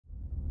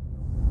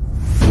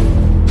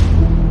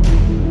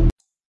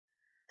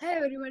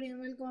everybody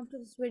and welcome up to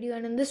this video,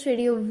 and in this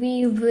video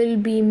we will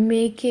be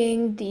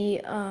making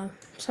the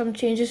some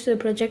changes to the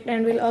project,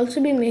 and we'll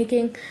also be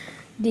making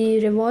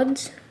the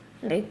rewards.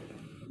 Like,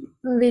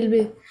 we'll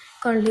be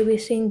currently be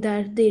seeing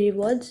that the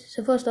rewards.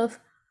 So first off,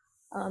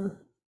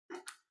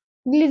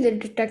 delete the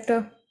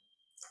detector,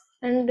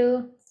 and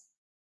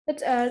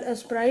let's add a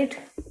sprite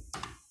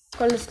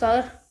called a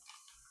star,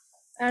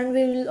 and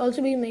we will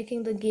also be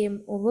making the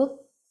game over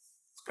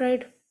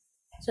sprite.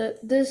 So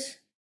this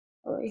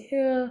over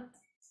here,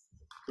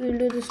 we'll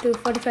do this to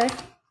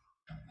 45.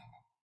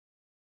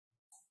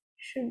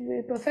 Should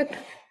be perfect.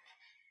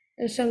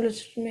 This time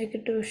let's make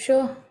it to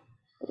show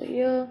over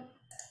here.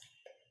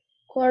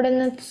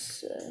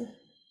 Coordinates.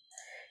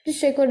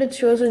 Just check what it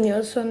shows in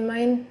yours. So on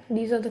mine,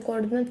 these are the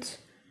coordinates.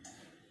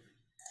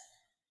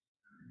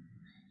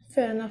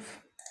 Fair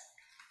enough.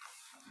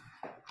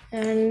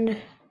 And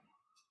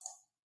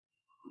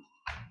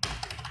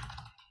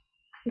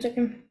 1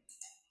 second.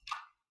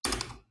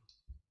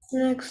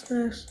 Next.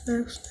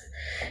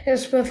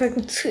 It's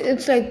perfect.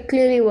 It's like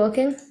clearly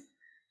working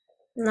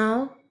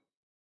now.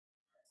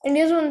 And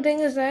here's one thing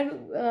is that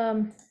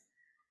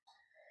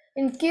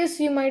in case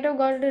you might have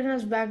got it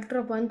as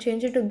backdrop 1,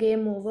 change it to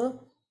game over.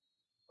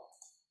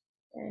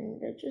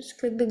 And just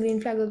click the green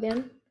flag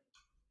again.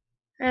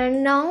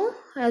 And now,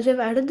 as we've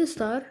added the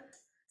star,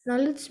 now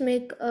let's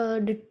make a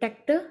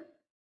detector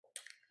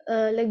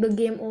like the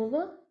game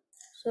over.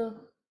 So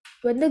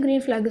when the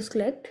green flag is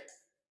clicked,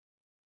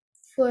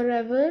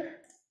 forever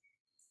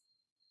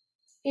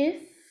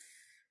if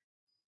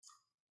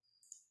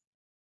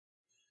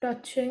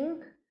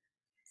touching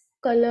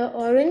color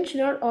orange,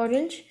 not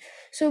orange.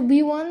 So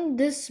we want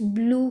this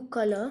blue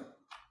color,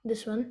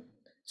 this one.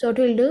 So what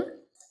we'll do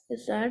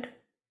is that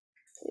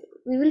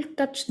we will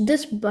touch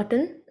this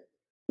button,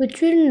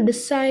 which will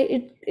decide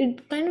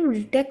it kind of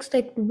detects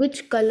like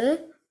which color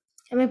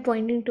am I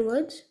pointing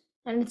towards,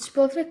 and it's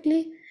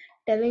perfectly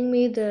telling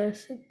me the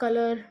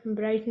color,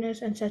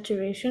 brightness, and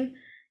saturation.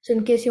 So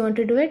in case you want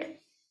to do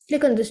it,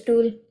 click on this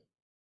tool,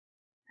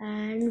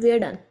 and we are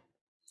done.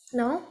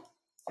 Now,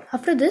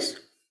 after this,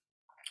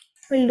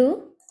 we'll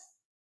do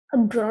a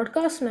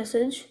broadcast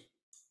message,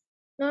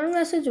 not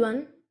message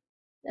 1.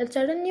 Let's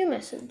add a new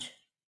message.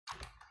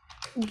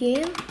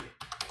 Game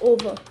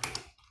over.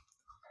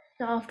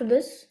 Now after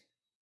this,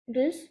 it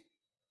is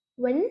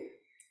when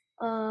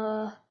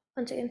 1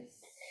 second.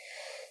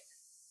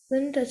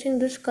 When touching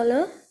this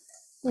color,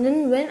 and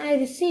then when I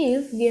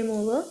receive game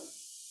over,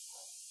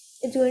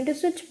 it's going to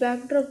switch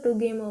backdrop to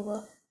game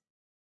over.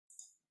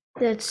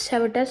 Let's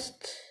have a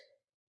test.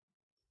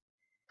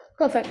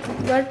 Perfect.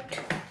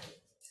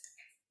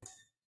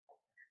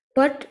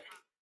 But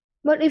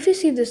if you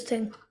see this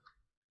thing,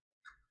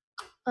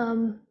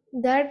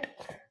 that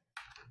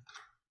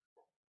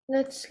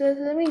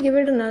let me give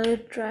it another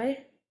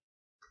try.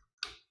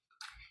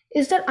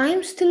 Is that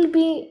I'm still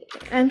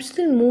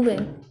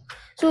moving.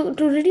 So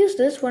to reduce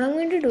this, what I'm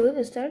going to do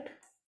is that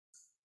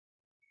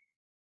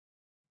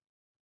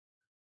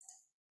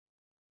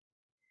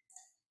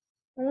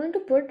I'm going to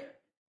put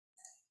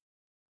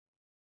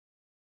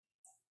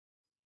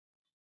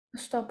a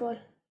stop all.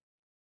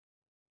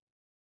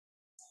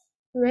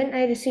 When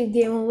I receive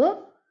game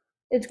over,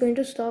 it's going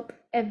to stop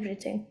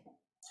everything.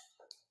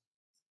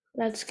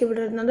 Let's give it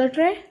another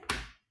try.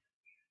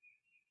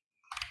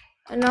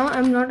 And now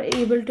I'm not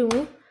able to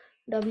move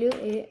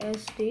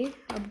WASD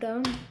up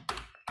down.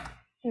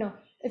 No,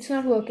 it's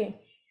not working.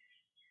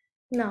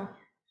 Now,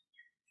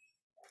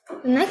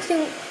 the next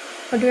thing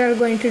what we are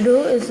going to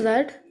do is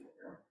that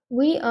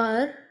we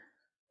are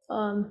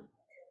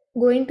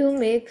going to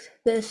make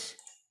this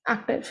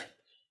active,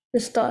 the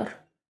star.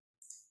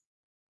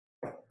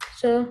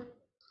 So,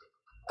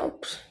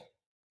 oops,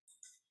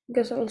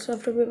 guess I also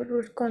have to be a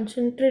bit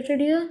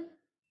concentrated here.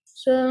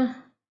 So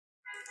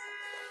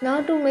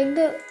now to make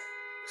the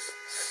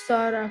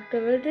star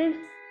activated,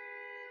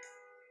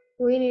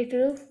 we need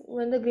to,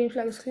 when the green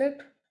flag is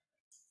clicked,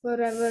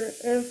 forever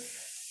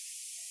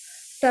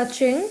if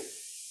touching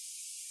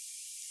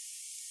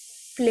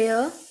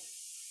player,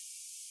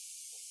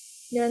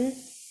 then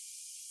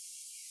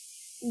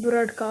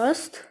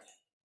broadcast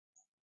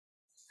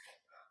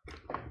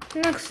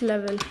next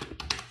level.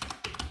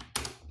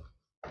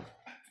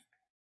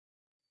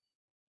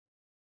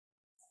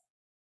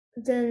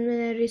 Then when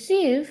I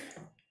receive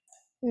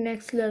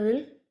next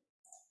level,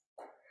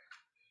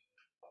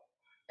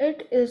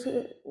 it is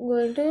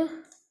going to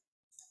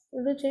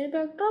change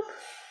backdrop.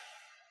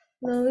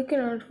 No, we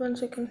cannot. 1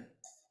 second.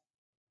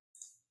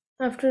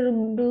 After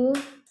do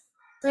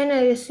when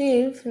I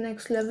receive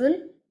next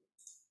level,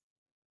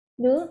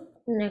 do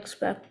next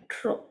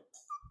backdrop.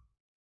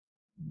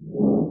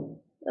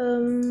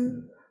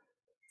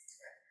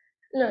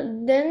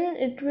 No, then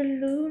it will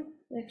do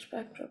next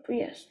backdrop.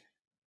 Yes,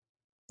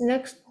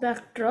 next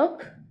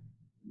backdrop,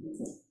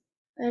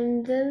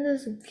 and then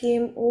this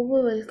game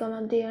over will come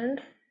at the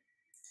end.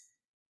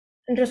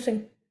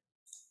 Interesting.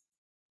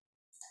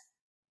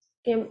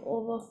 Game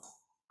over.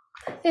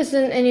 Yes,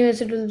 then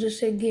anyways it will just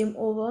say game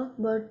over,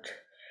 but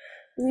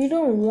we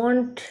don't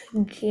want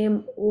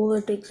game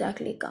over to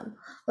exactly come.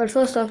 But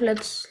first off,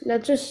 let's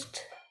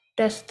just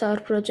test our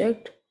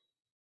project.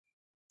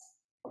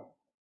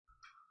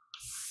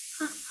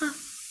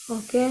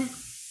 Okay.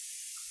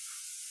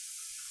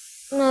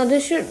 Now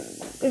this should,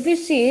 if you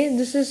see,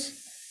 this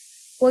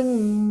is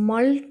going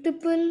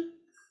multiple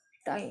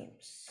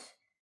times.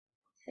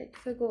 Like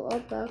if I go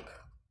up back,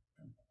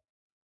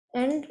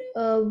 and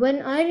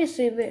when I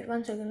receive, wait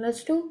 1 second,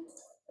 let's do,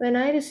 when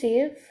I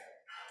receive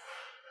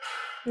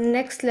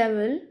next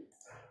level,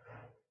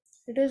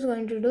 it is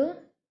going to do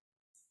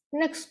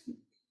next.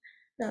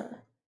 No,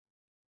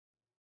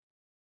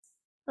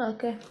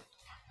 okay.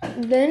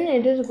 Then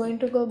it is going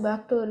to go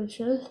back to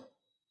original.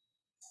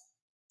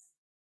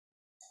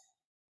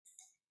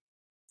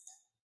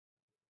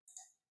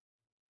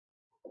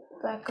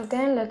 Back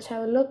again, let's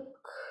have a look.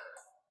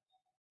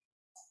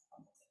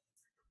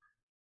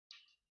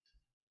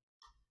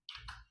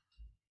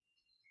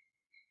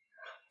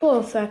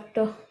 Perfect.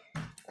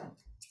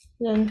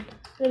 Then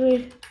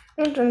we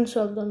return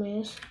solve the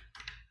maze.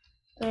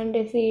 And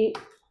if we,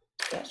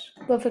 yes,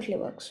 perfectly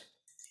works.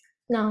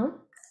 Now,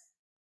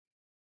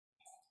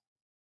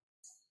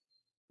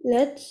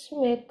 let's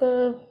make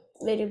a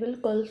variable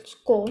called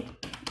score.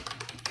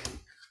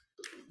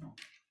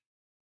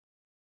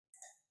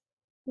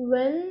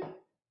 When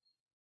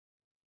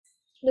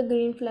the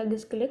green flag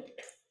is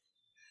clicked,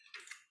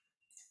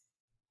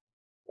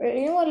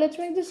 you know what, let's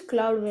make this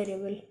cloud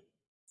variable.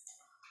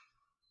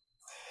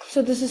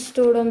 So this is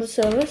stored on the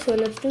server, so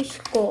let's do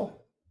score.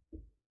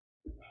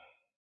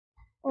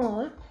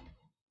 Or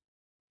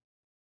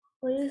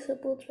only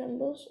supports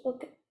members.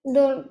 Okay,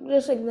 don't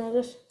just ignore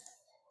this.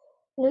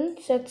 Then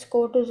set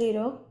score to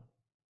 0.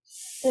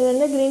 And when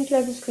the green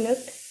flag is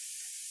clicked,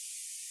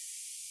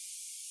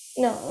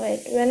 no,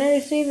 wait, when I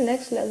receive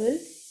next level,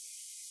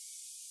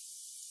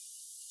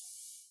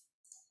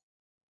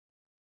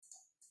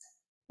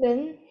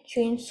 then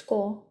change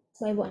score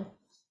by 1.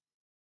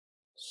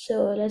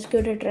 So let's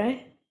give it a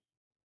try.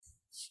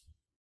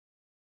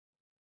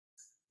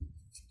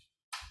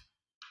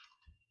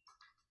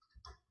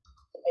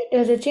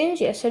 Does it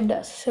change? Yes, it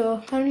does.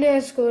 So currently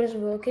our score is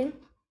working,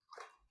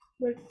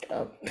 but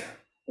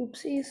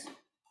oopsies,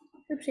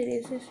 oopsie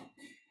daisies.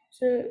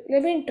 So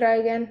let me try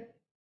again.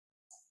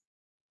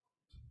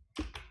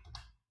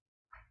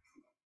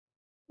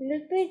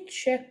 Let me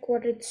check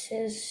what it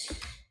says.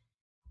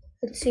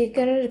 Let's see.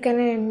 Can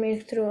I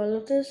make through all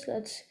of this?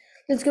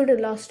 Let's go to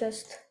the last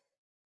test.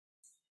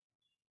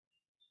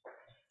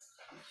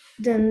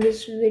 Then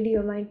this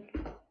video might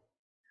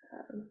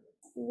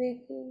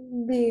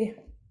be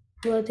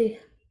worthy.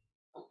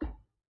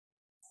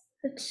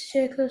 Let's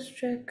check.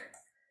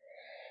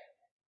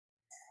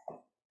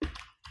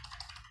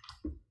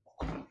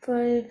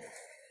 5.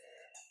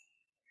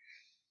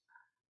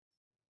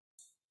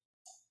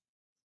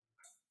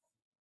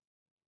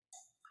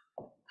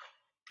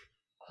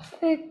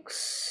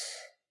 Six.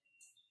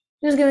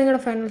 Just giving it a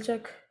final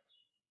check.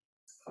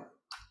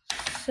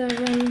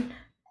 7,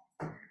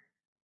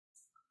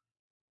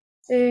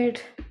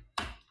 8,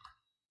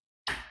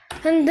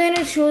 and then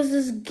it shows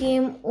this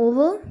game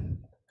over.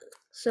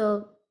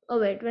 So, oh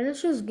wait, when it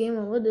shows game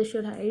over, this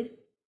should hide.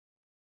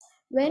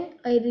 When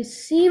I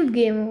received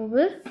game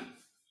over, it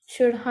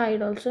should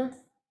hide also.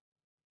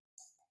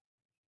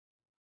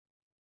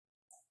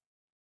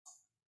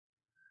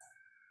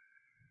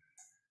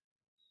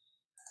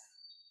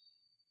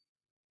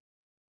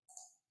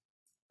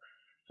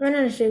 When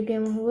I receive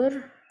game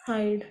over,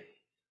 hide.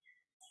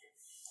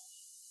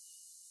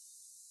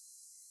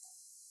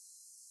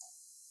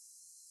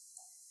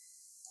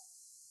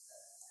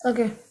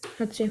 Okay,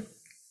 let's see.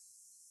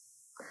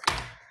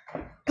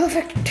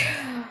 Perfect.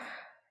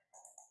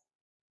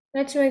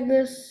 Let's make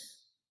this,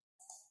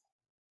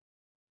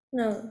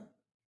 no,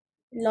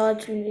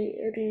 largely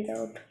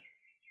readout.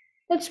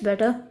 That's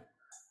better.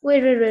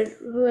 Wait.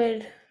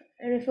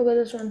 I forgot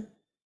this one.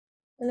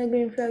 When the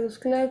green flag is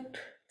clicked,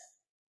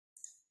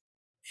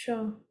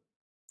 sure.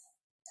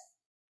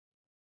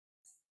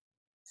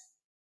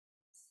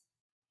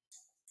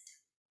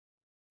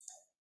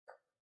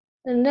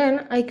 And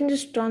then I can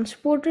just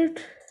transport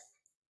it.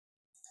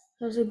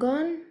 Has it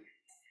gone?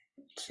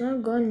 It's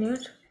not gone yet.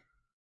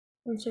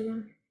 1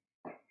 second.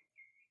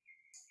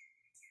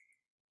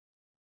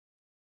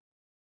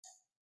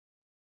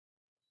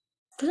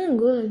 Doesn't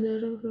go like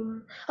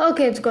that.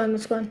 Okay, it's gone.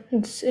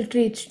 It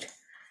reached.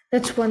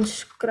 That's one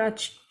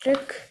scratch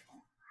trick.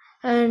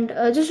 And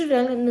just to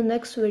tell in the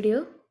next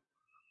video,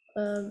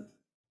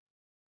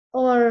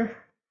 or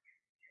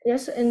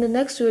yes, in the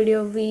next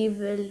video we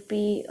will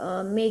be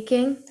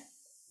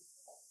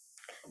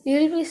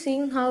you'll be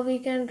seeing how we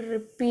can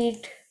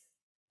repeat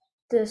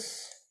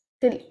this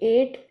till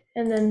 8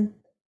 and then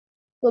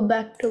go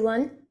back to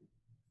 1.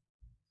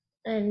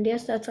 And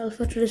yes, that's all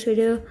for today's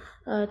video.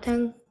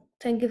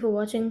 Thank you for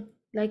watching,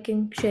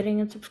 liking, sharing,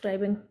 and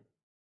subscribing.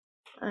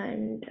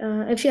 And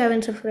if you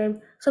haven't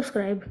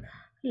subscribe,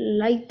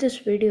 like this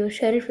video,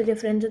 share it with your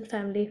friends and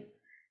family,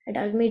 and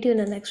I'll meet you in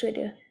the next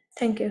video.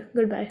 Thank you.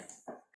 Goodbye.